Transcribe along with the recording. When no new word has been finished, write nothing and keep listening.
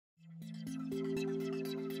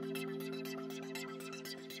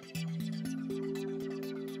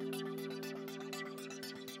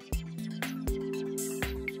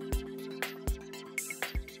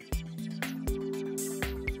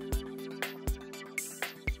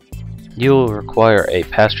You will require a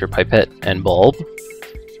pasture pipette and bulb,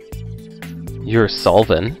 your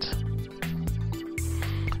solvent,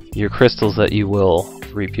 your crystals that you will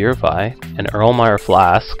repurify, an Erlenmeyer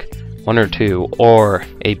flask, 1 or 2, or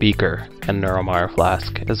a beaker and an Erlenmeyer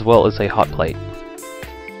flask, as well as a hot plate.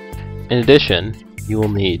 In addition, you will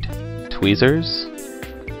need tweezers,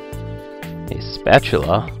 a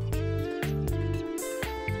spatula,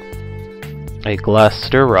 a glass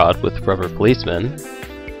stir rod with rubber policeman,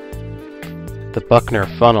 the Buchner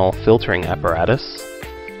funnel filtering apparatus,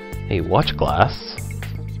 a watch glass,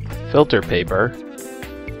 filter paper,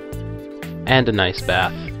 and a nice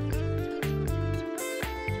bath.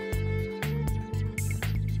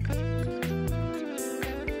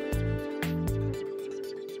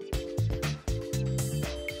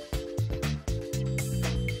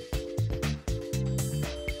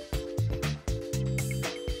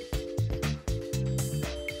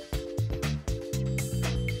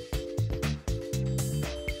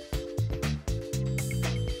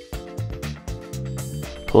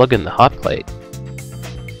 Plug in the hot plate.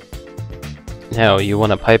 Now you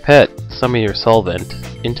want to pipette some of your solvent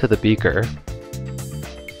into the beaker.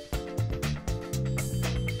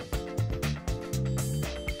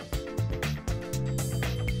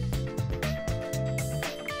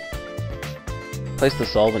 Place the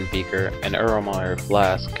solvent beaker and Erlenmeyer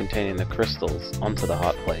flask containing the crystals onto the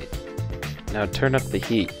hot plate. Now turn up the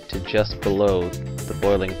heat to just below the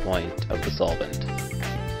boiling point of the solvent.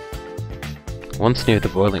 Once near the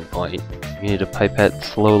boiling point, you need to pipette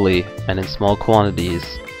slowly and in small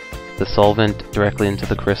quantities the solvent directly into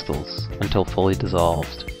the crystals until fully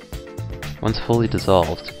dissolved. Once fully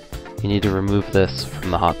dissolved, you need to remove this from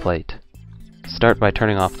the hot plate. Start by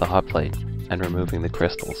turning off the hot plate and removing the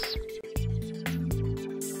crystals.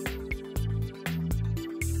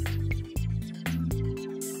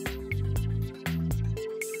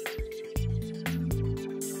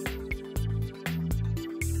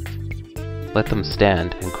 Let them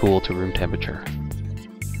stand and cool to room temperature.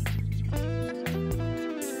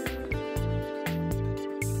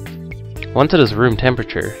 Once it is room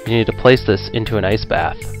temperature, you need to place this into an ice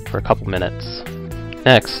bath for a couple minutes.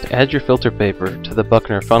 Next, add your filter paper to the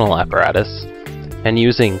Buchner funnel apparatus, and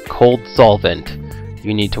using cold solvent,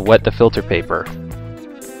 you need to wet the filter paper.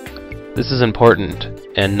 This is important,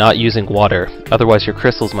 and not using water, otherwise your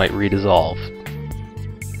crystals might redissolve.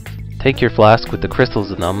 Take your flask with the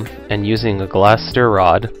crystals in them, and using a glass stir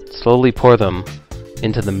rod, slowly pour them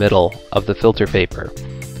into the middle of the filter paper,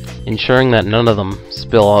 ensuring that none of them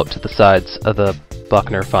spill out to the sides of the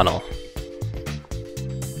Buchner funnel.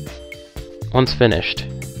 Once finished,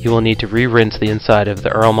 you will need to re-rinse the inside of the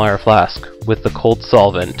Erlenmeyer flask with the cold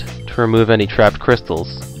solvent to remove any trapped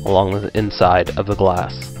crystals along the inside of the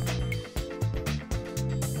glass.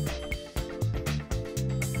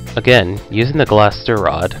 Again, using the glass stir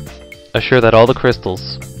rod, assure that all the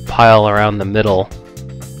crystals pile around the middle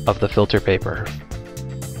of the filter paper.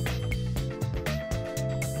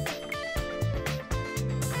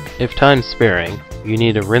 If time sparing, you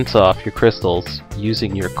need to rinse off your crystals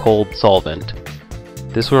using your cold solvent.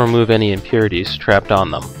 This will remove any impurities trapped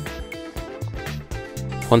on them.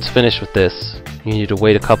 Once finished with this, you need to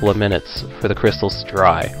wait a couple of minutes for the crystals to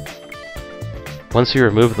dry. Once you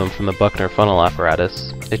remove them from the Buchner funnel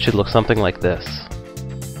apparatus, it should look something like this.